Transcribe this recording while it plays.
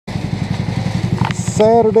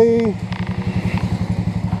Saturday.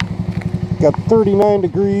 Got 39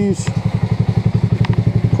 degrees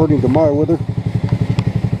according to my weather.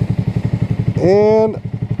 And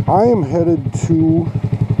I am headed to,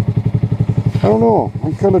 I don't know,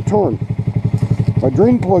 I'm kind of torn. My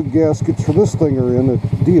drain plug gaskets for this thing are in a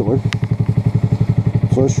dealer,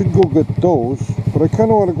 so I should go get those. But I kind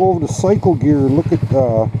of want to go over to Cycle Gear and look at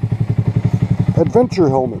adventure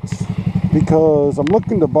helmets, because I'm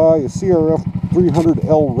looking to buy a CRF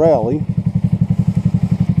 300L Rally,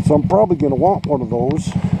 so I'm probably going to want one of those.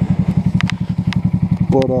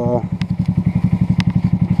 But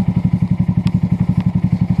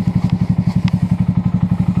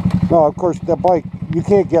no, of course, that bike, you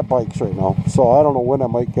can't get bikes right now, so I don't know when I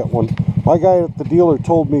might get one. My guy at the dealer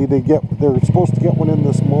told me they're supposed to get one in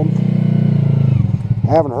this month.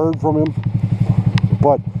 I haven't heard from him,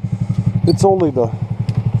 but it's only the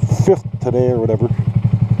 5th today or whatever.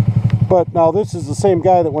 But now this is the same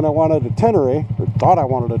guy that when I wanted a Tenere, or thought I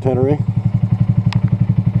wanted a Tenere,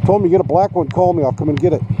 told me get a black one, call me, I'll come and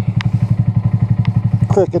get it.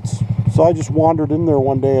 Crickets. So I just wandered in there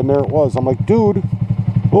one day and there it was. I'm like, dude,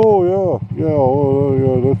 oh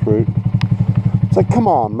yeah, that's right. It's like, come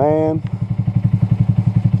on, man.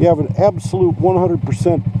 You have an absolute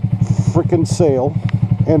 100% freaking sale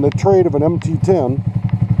and the trade of an MT10,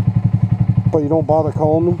 but you don't bother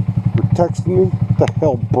calling me or texting me? What the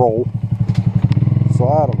hell, bro? So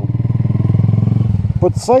I don't know.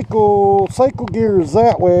 But cycle gear is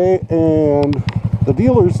that way and the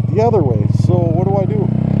dealer's the other way. So what do I do?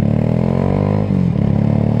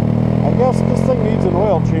 I guess this thing needs an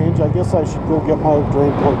oil change. I guess I should go get my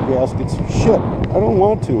drain plug gaskets. Shit, I don't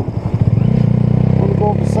want to. I want to go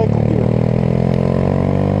over to Cycle Gear.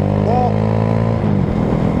 Well,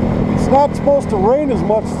 it's not supposed to rain as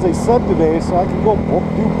much as they said today, so I can go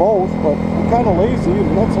do both, but I'm kind of lazy,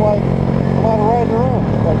 and that's why I'm not riding around.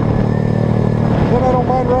 But then I don't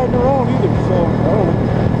mind riding around either, so I don't know.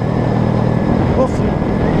 We'll see.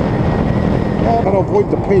 I gotta avoid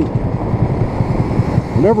the paint.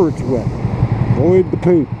 Whenever it's wet, avoid the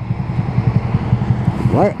paint.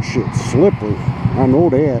 That shit's slippery. I know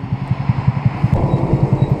that.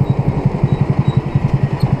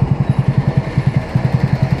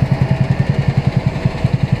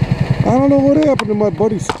 I don't know what happened to my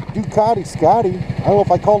buddy Ducati Scotty. I don't know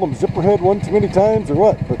if I called him Zipperhead one too many times or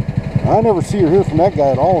what, but I never see or hear from that guy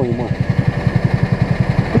at all anymore.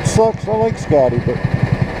 Which sucks. I like Scotty, but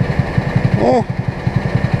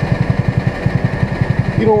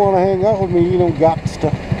you don't want to hang out with me, you don't got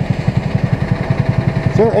stuff.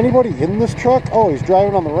 Is there anybody in this truck? Oh, he's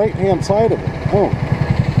driving on the right hand side of it. Oh,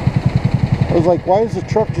 I was like, why is the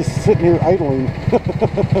truck just sitting here idling?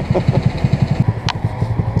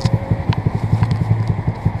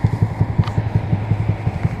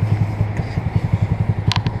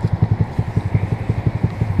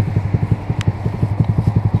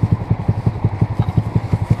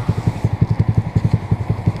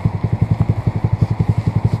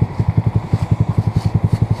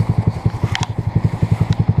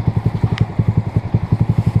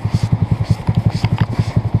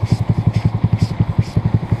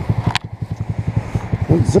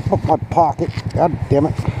 Zip up my pocket. God damn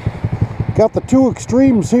it. Got the two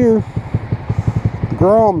extremes here. The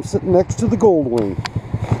Grom sitting next to the Goldwing.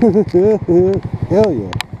 Hell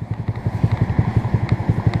yeah.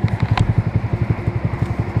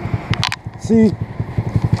 See,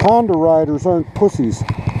 Honda riders aren't pussies. See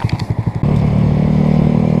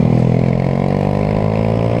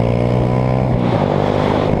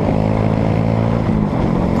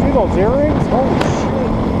those earrings? Holy shit.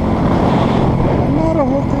 Not a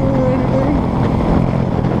hooker or anything.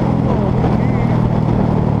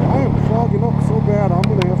 I am fogging up so bad I'm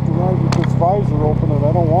gonna have to ride with this visor open, and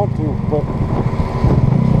I don't want to, but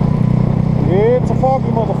it's a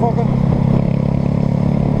foggy motherfucker.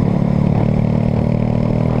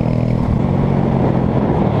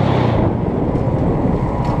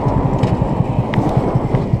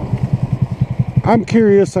 I'm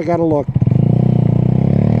curious, I gotta look.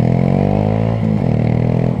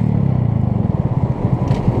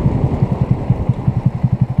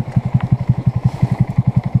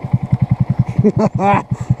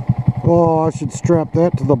 Oh, I should strap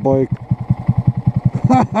that to the bike.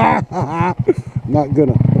 Not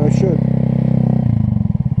gonna, but I should.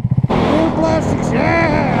 New plastics,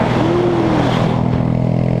 yeah!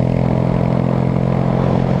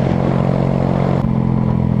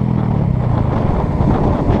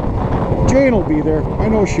 Jane will be there. I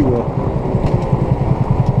know she will.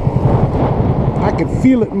 I can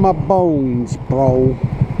feel it in my bones, bro.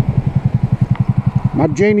 My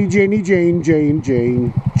Janie, Janie, Jane, Jane,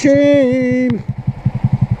 Jane, Jane.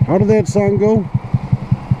 How did that song go?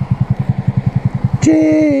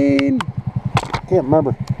 Jane! Can't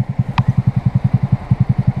remember.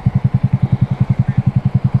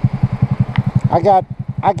 I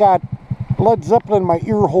got Led Zeppelin in my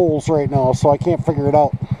ear holes right now, so I can't figure it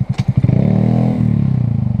out.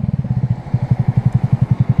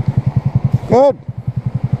 Good.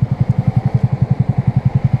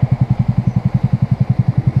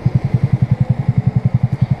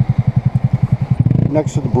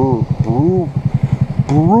 Next to the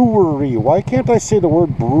brewery. Why can't I say the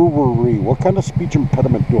word brewery? What kind of speech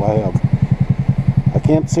impediment do I have? I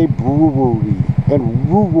can't say brewery. And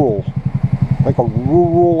rural. Like a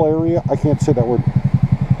rural area. I can't say that word.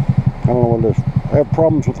 I don't know what it is. I have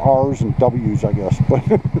problems with R's and W's, I guess. But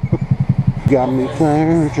got me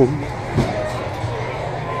searching.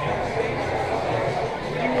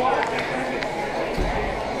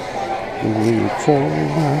 It's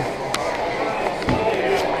over.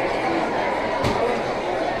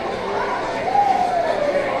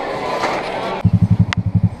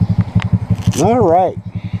 All right.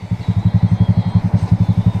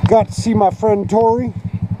 Got to see my friend Tori.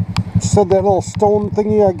 Said that little stone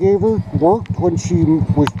thingy I gave her worked when she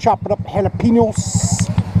was chopping up jalapenos.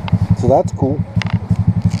 So that's cool.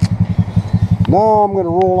 Now I'm going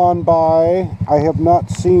to roll on by. I have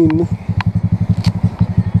not seen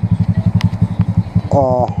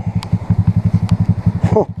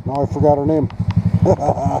now I forgot her name. What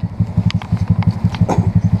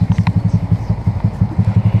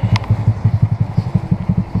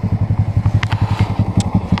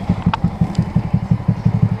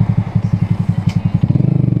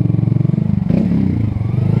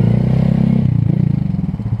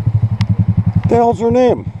the hell's her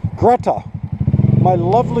name? Greta. My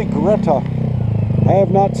lovely Greta. I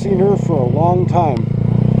have not seen her for a long time.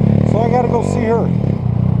 So I gotta go see her.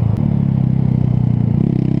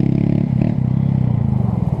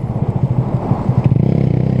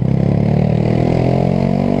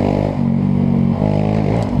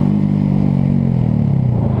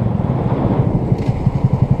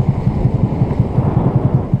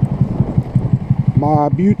 My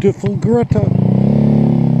beautiful Greta.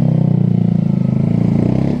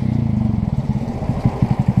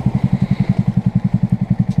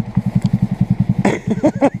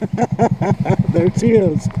 There she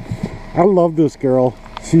is. I love this girl.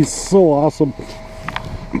 She's so awesome.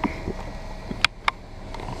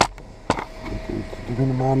 Into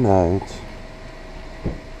my nights.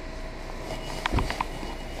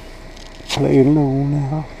 Play low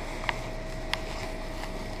now.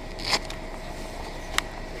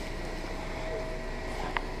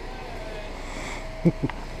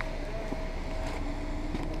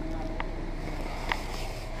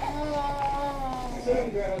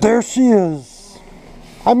 There she is.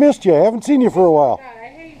 I missed you. I haven't seen you for a while. God, I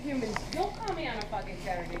hate humans. Don't call me on a fucking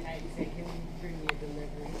Saturday night and say, can you bring me a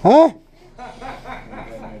delivery? Huh?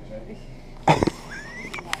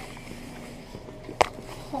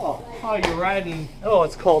 Oh, you're riding. Oh,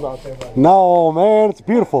 it's cold out there, buddy. No, man. It's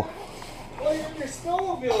beautiful. Well, you're in your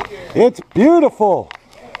snowmobile here. It's beautiful.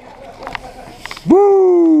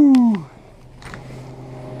 Woo!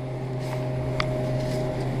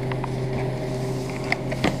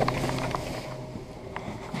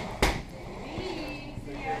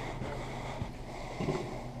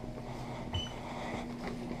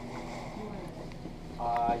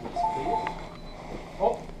 Yes, please.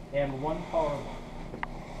 Oh, and one power.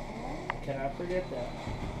 Cannot forget that.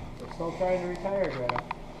 We're still trying to retire, Greta.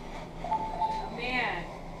 Man,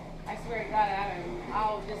 I swear to God,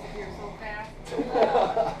 I'll disappear so fast.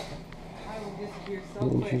 I will disappear so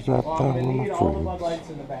quick. Well, I'm going to need all the Bud Lights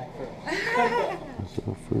in the back first.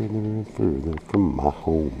 So further and further from my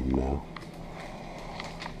home now.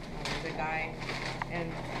 There's a guy,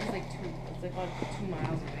 and it's like about 2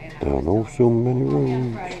 miles away. Down oh so many On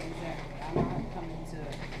roads. Friday, exactly. I'm not coming to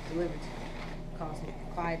deliver to cost me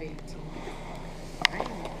 $5.18. I don't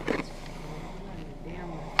know if it's damn.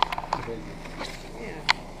 Yeah.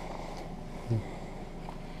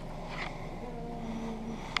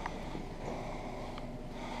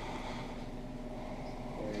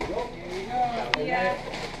 There you go. There you go. Yeah.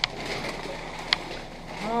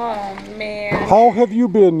 Oh man. How have you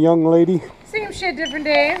been, young lady? Same shit, different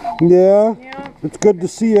day. Yeah? Yeah. It's good to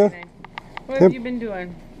see you. What have you been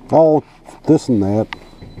doing? Oh, this and that.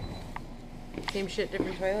 Same shit,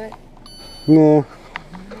 different toilet? Yeah.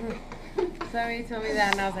 Somebody told me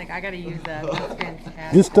that and I was like, I gotta use that. That's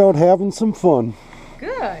fantastic. Just out having some fun.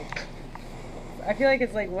 Good. I feel like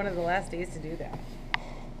it's like one of the last days to do that.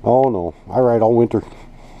 Oh no, I ride all winter.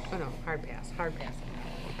 Oh no, hard pass, hard pass.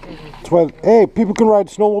 That's why, hey, people can ride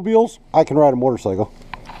snowmobiles. I can ride a motorcycle.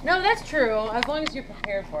 No, that's true. As long as you're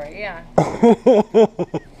prepared for it, yeah.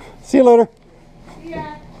 See you later.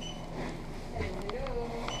 Yeah.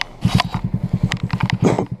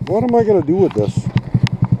 What am I going to do with this?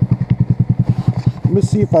 Let me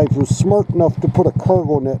see if I was smart enough to put a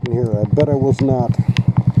cargo net in here. I bet I was not.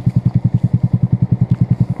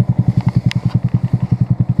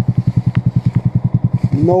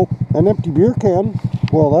 Nope. An empty beer can.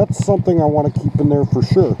 Well, that's something I want to keep in there for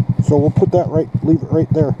sure. So we'll put that right, leave it right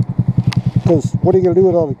there. Because what are you going to do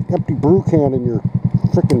without an empty brew can in your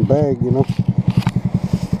frickin' bag, you know?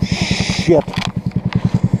 Shit.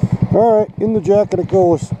 Alright, in the jacket it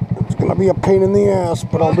goes. It's going to be a pain in the ass,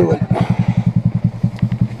 but I'll do it.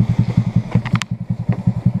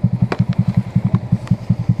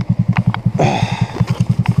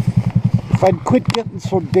 If I'd quit getting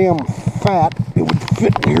so damn fat, it would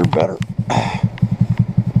fit in here better.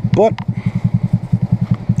 But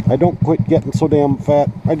I don't quit getting so damn fat.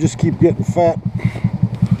 I just keep getting fat.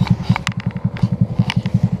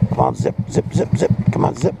 Come on, zip, zip, zip, zip. Come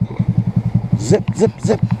on, zip. Zip, zip,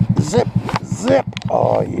 zip, zip, zip.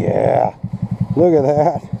 Oh, yeah. Look at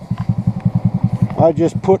that. I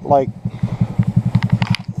just put like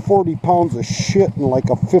 40 pounds of shit in like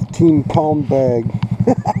a 15-pound bag.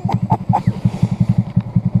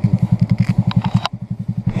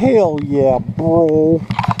 Hell yeah, bro.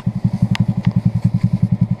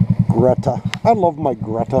 Greta. I love my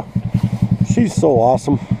Greta. She's so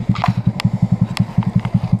awesome.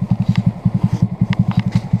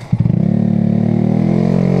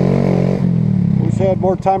 Wish I had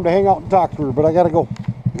more time to hang out and talk to her, but I gotta go.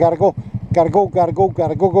 Gotta go. Gotta go, gotta go,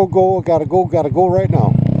 gotta go, go, go. Gotta go right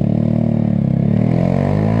now.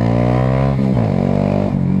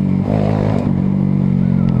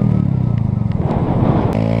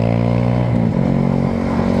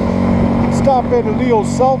 Stop at Leo's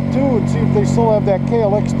South too and see if they still have that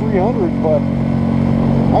KLX 300, but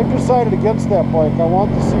I've decided against that bike. I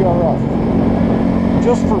want the CRF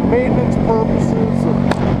just for maintenance purposes.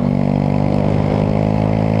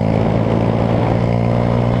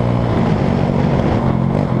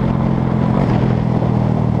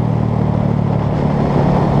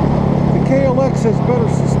 The KLX has better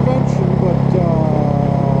suspension, but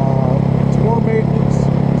it's more maintenance.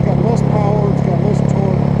 It's got less power. It's got less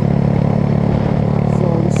torque.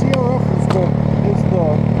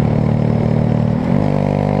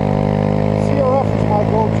 CRF is my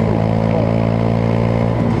go-to.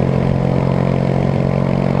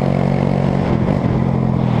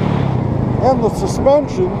 And the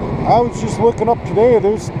suspension, I was just looking up today,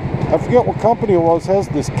 I forget what company it was, has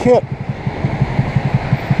this kit.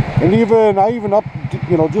 And I even up,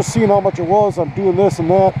 you know, just seeing how much it was, I'm doing this and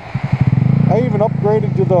that. I even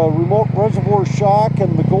upgraded to the remote reservoir shock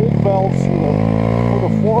and the gold valves for the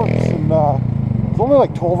forks, and it's only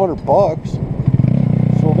like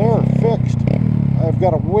 $1,200, so they're fixed. I've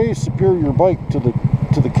got a way superior bike to the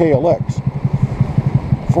KLX,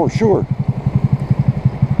 for sure.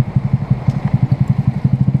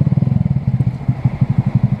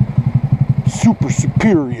 Super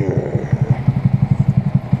superior.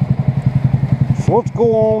 So let's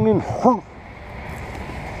go on in here.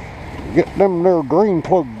 Get them there drain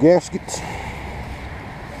plug gaskets.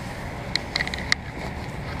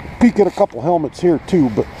 Peek at a couple helmets here too,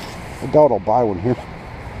 but I doubt I'll buy one here.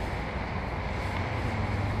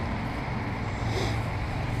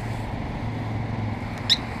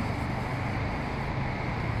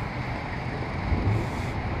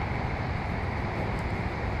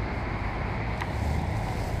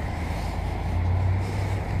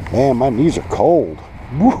 Man, my knees are cold.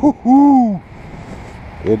 Woohoo!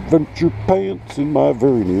 Adventure pants in my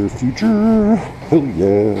very near future. Hell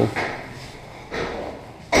yeah.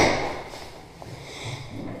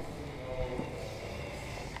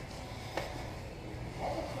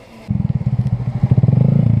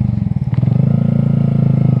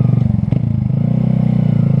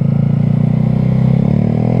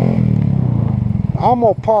 I'm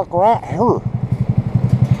gonna park right here.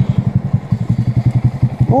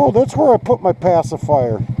 Oh, that's where I put my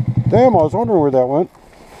pacifier. Damn, I was wondering where that went.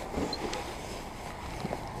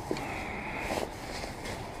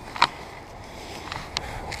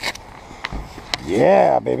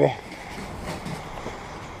 Yeah, baby.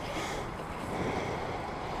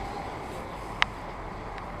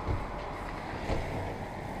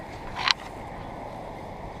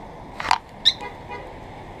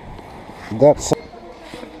 That's...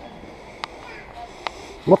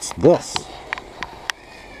 What's this?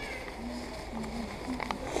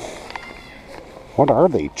 What are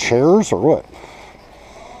they, chairs or what?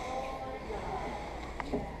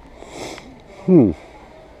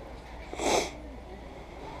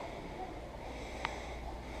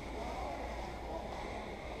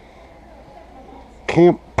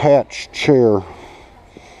 camp patch chair.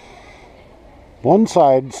 One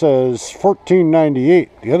side says $14.98.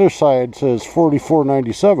 The other side says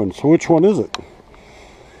 $44.97. So which one is it?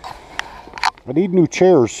 I need new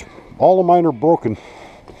chairs. All of mine are broken.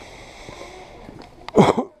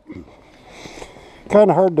 Kind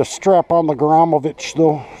of hard to strap on the Gromovich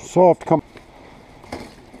though, so I'll have to come.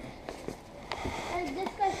 This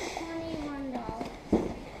costs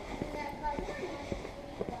 $21.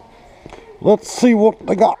 Let's see what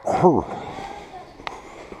they got her.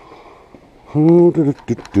 Nope,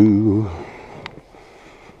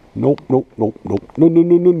 nope, nope,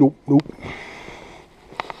 nope, nope.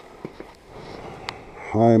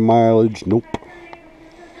 High mileage, nope.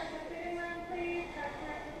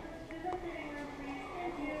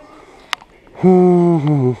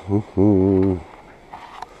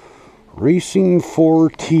 Racing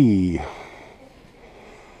 4T.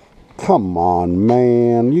 Come on,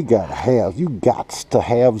 man. You gots to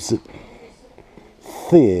have it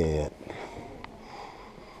fit.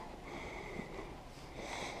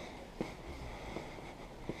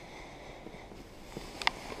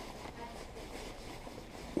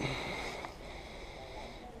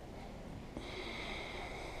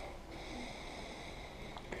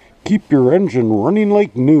 Keep your engine running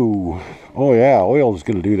like new. Oh yeah, oil is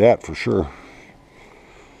going to do that for sure.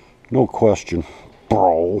 No question,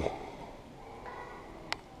 bro.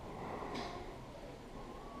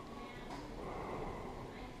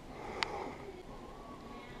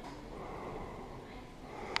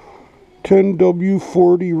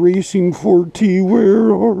 $10W40 Racing 4T,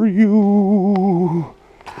 where are you?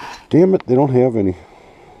 Damn it, they don't have any.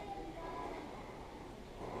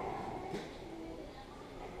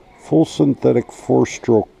 Full synthetic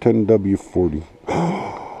 4-stroke 10W40.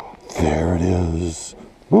 There it is.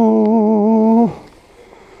 Oh,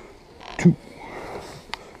 2,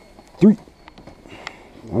 3.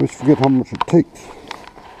 I always forget how much it takes.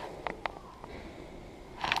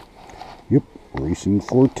 Yep, Racing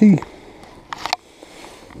 4T.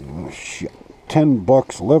 Oh, shit. $10,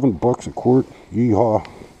 $11 a quart. Yeehaw.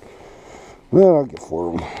 Well, I'll get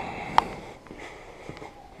 4 of them.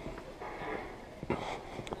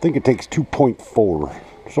 I think it takes 2.4,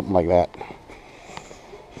 something like that.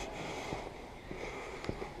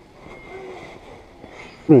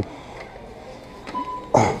 I'm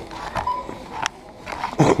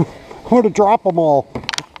going to drop them all.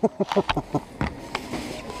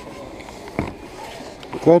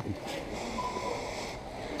 Good.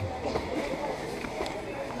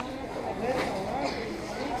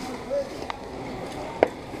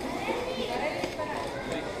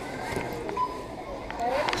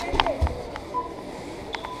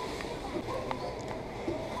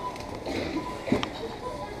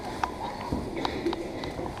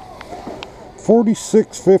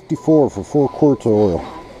 $46.54 for 4 quarts of oil.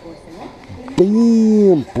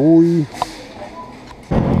 Damn, boy.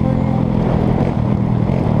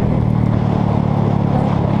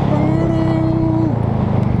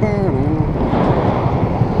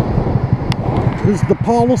 Is the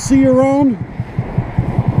policy around?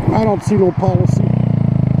 I don't see no policy.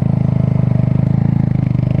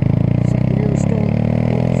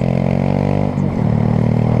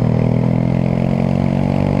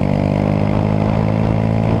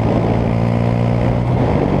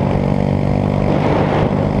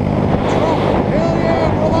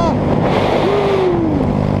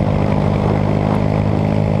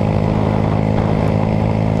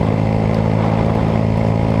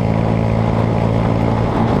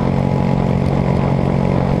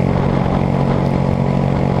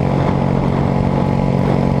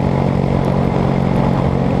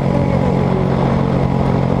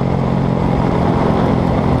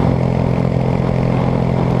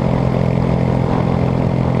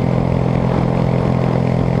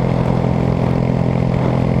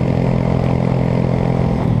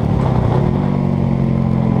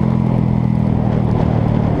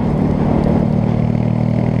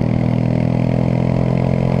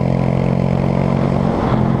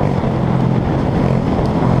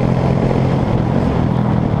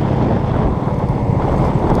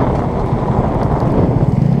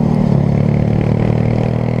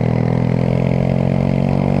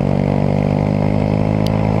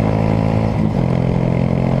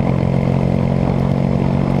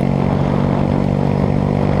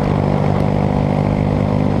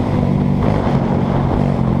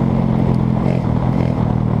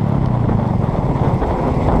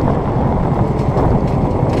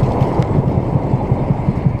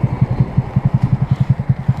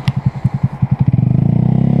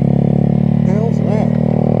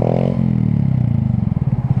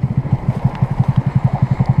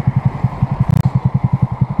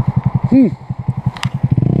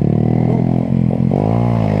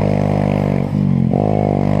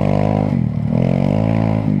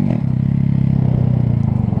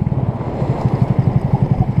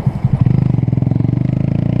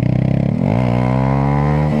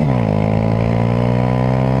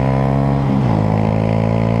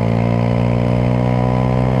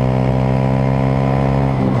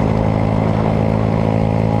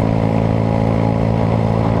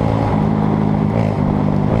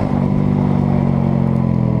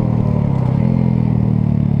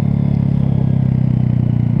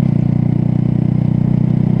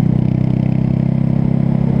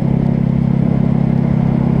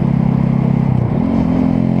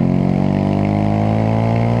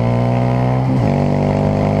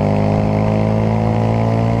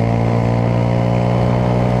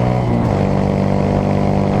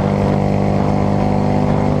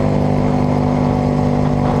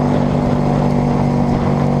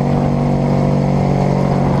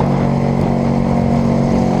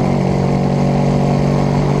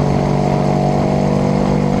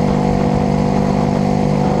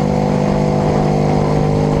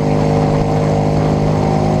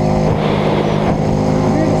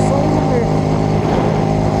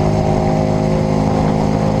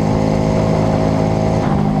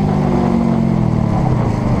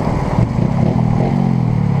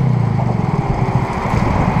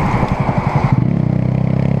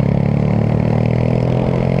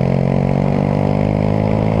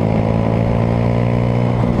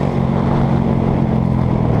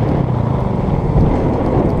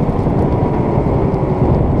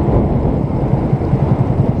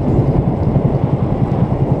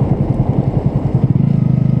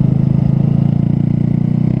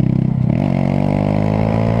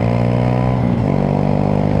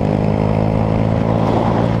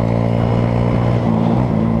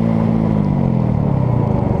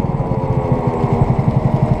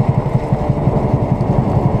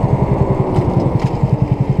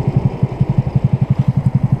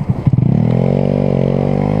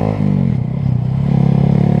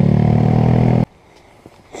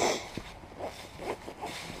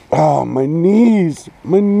 Oh, my knees.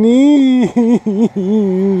 My knees.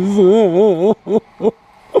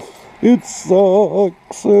 It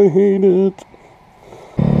sucks. I hate it.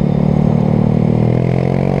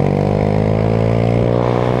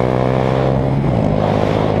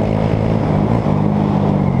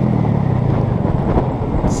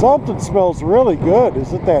 Something smells really good.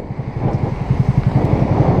 Is it that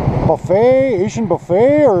buffet, Asian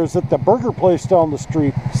buffet, or is it the burger place down the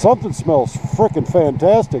street? Something smells frickin'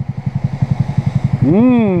 fantastic.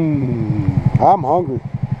 I'm hungry.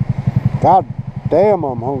 God damn,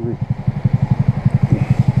 I'm hungry.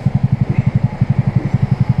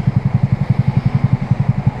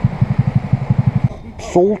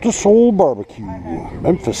 Soul to Soul Barbecue,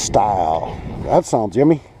 Memphis style. That sounds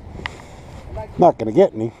yummy. Not gonna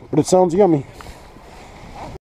get any, but it sounds yummy.